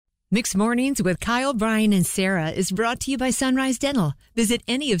Mixed Mornings with Kyle, Brian, and Sarah is brought to you by Sunrise Dental. Visit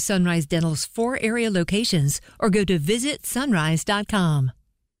any of Sunrise Dental's 4 area locations or go to visitsunrise.com.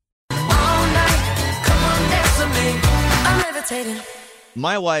 All night, come on, dance with me. I'm levitating.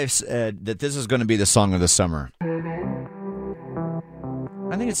 My wife said that this is going to be the song of the summer.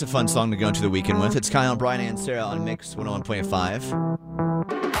 I think it's a fun song to go into the weekend with. It's Kyle, Brian, and Sarah on Mix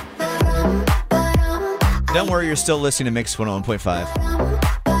 101.5. Don't worry, you're still listening to Mix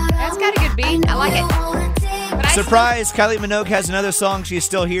 101.5. That's got a good beat. I like it. But Surprise! Kylie Minogue has another song. She's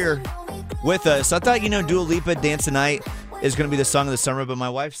still here with us. I thought, Dua Lipa, Dance the Night is going to be the song of the summer, but my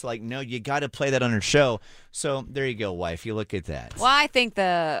wife's like, no, you got to play that on her show. So there you go, wife. You look at that. Well, I think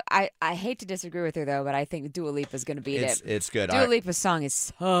I hate to disagree with her, though, but I think Dua Lipa's going to beat it. It's good. Dua Lipa's song is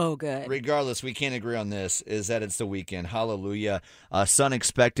so good. Regardless, we can't agree on this, is that it's the weekend. Hallelujah. Sun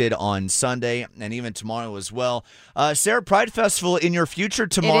expected on Sunday and even tomorrow as well. Sarah, Pride Festival in your future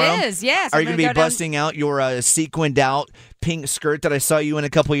tomorrow. It is, yes. Are you going to be busting out your sequined out pink skirt that I saw you in a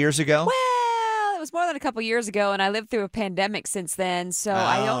couple years ago? Well, it was more than a couple years ago, and I lived through a pandemic since then, so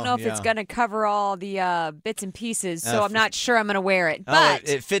I don't know if it's going to cover all the bits and pieces, so I'm not sure I'm going to wear it. But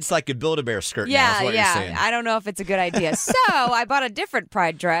it fits like a Build-A-Bear skirt now, is what you're saying. I don't know if it's a good idea. So I bought a different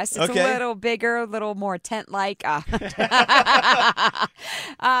Pride dress. It's a little bigger, a little more tent-like. So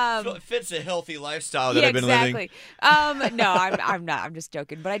it fits a healthy lifestyle that I've been living. No, I'm not. I'm just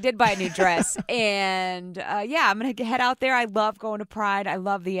joking. But I did buy a new dress, and I'm going to head out there. I love going to Pride. I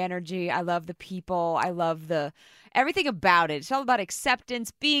love the energy. I love the people. I love everything about it. It's all about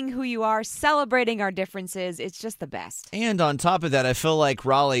acceptance, being who you are, celebrating our differences. It's just the best. And on top of that, I feel like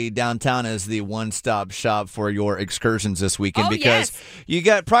Raleigh downtown is the one-stop shop for your excursions this weekend because you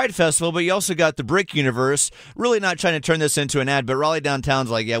got Pride Festival, but you also got the Brick Universe. Really not trying to turn this into an ad, but Raleigh downtown's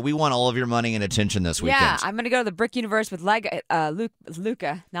like, we want all of your money and attention this weekend. Yeah, I'm going to go to the Brick Universe with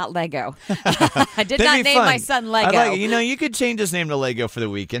Luca, not Lego. I did not name my son Lego. I like it. You could change his name to Lego for the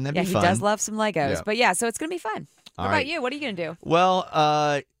weekend. That'd be fun. He does love some Legos. Yeah. But so it's going to be fun. What about you? What are you going to do? Well,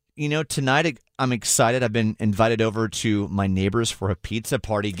 tonight I'm excited. I've been invited over to my neighbors for a pizza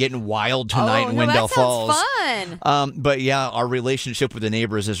party, getting wild tonight in Wendell Falls. That sounds fun. But our relationship with the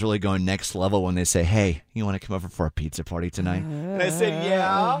neighbors is really going next level when they say, hey, you want to come over for a pizza party tonight? And I said,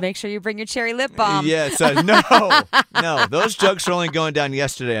 yeah. Make sure you bring your cherry lip balm. Yes. No, those jokes are only going down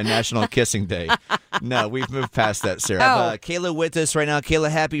yesterday on National Kissing Day. No, we've moved past that, Sarah. I have Kayla with us right now. Kayla,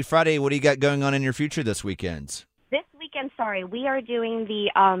 happy Friday. What do you got going on in your future this weekend? We are doing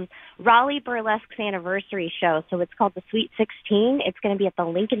the Raleigh Burlesque's anniversary show, so it's called the Sweet 16. It's going to be at the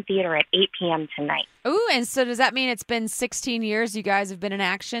Lincoln Theater at 8 p.m. tonight. Ooh, and so does that mean it's been 16 years you guys have been in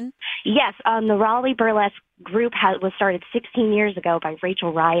action? Yes, the Raleigh Burlesque group was started 16 years ago by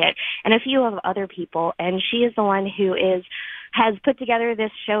Rachel Riot and a few of other people, and she is the one who has put together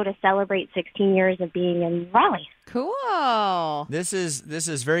this show to celebrate 16 years of being in Raleigh. Cool. This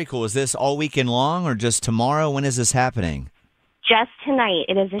is very cool. Is this all weekend long or just tomorrow? When is this happening? Just tonight.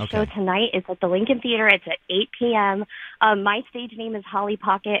 It is a show tonight. It's at the Lincoln Theater. It's at 8 p.m. My stage name is Holly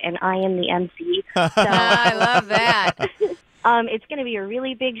Pocket, and I am the MC. So, I love that. It's going to be a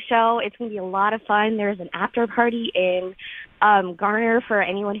really big show. It's going to be a lot of fun. There's an after party in Garner for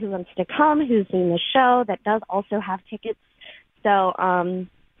anyone who wants to come, who's seen the show, that does also have tickets. So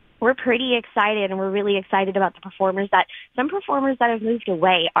we're pretty excited, and we're really excited about the performers. Some performers that have moved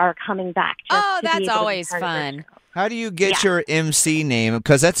away are coming back. That's always fun. How do you get your MC name?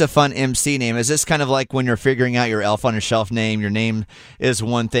 Because that's a fun MC name. Is this kind of like when you're figuring out your Elf on a Shelf name? Your name is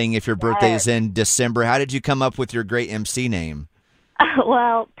one thing if your birthday's in December. How did you come up with your great MC name?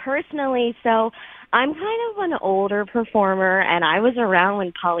 Well, personally, so I'm kind of an older performer, and I was around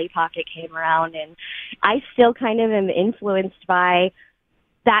when Polly Pocket came around, and I still kind of am influenced by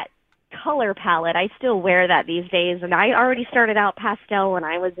that color palette. I still wear that these days, and I already started out pastel when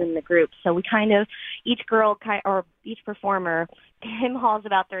I was in the group, so we kind of, each performer him-haws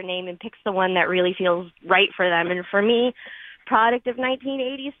about their name and picks the one that really feels right for them. And for me, product of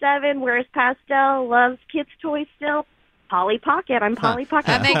 1987, wears pastel, loves kids' toys still, Polly Pocket. I'm Polly Pocket.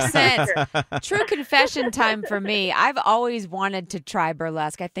 That makes sense. True confession time for me. I've always wanted to try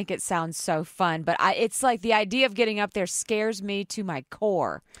burlesque. I think it sounds so fun, but it's like the idea of getting up there scares me to my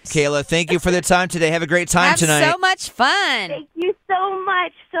core. Kayla, thank you for the time today. Have a great time tonight. Have so much fun. Thank you so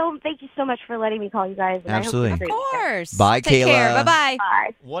much. Thank you so much for letting me call you guys. And absolutely. I hope of course. Bye, Take Kayla. Care. Bye-bye.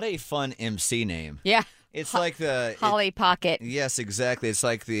 Bye. What a fun MC name. Yeah. It's like the Holly Pocket. Yes, exactly. It's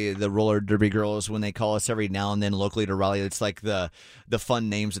like the roller derby girls when they call us every now and then locally to Raleigh. It's like the fun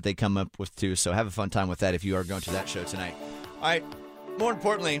names that they come up with too. So have a fun time with that if you are going to that show tonight. All right, More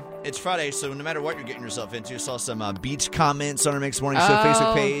importantly, it's Friday, so no matter what you're getting yourself into, saw some beach comments on our Mix Morning Show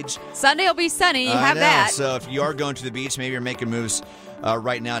Facebook page. Sunday will be sunny. You have know. that. So if you are going to the beach, maybe you're making moves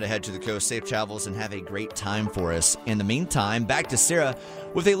right now to head to the coast. Safe travels and have a great time for us. In the meantime, back to Sarah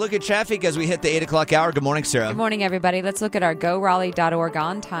with a look at traffic as we hit the 8 o'clock hour. Good morning, Sarah. Good morning, everybody. Let's look at our GoRaleigh.org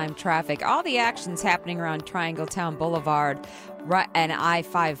on-time traffic. All the actions happening around Triangletown Boulevard and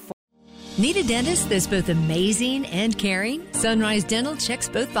I-5. Need a dentist that's both amazing and caring? Sunrise Dental checks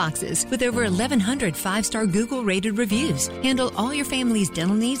both boxes with over 1,100 five-star Google-rated reviews. Handle all your family's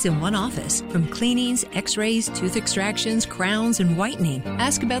dental needs in one office, from cleanings, x-rays, tooth extractions, crowns, and whitening.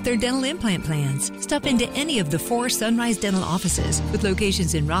 Ask about their dental implant plans. Stop into any of the 4 Sunrise Dental offices with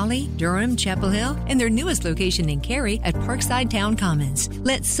locations in Raleigh, Durham, Chapel Hill, and their newest location in Cary at Parkside Town Commons.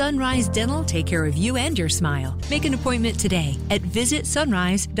 Let Sunrise Dental take care of you and your smile. Make an appointment today at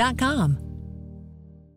visitsunrise.com.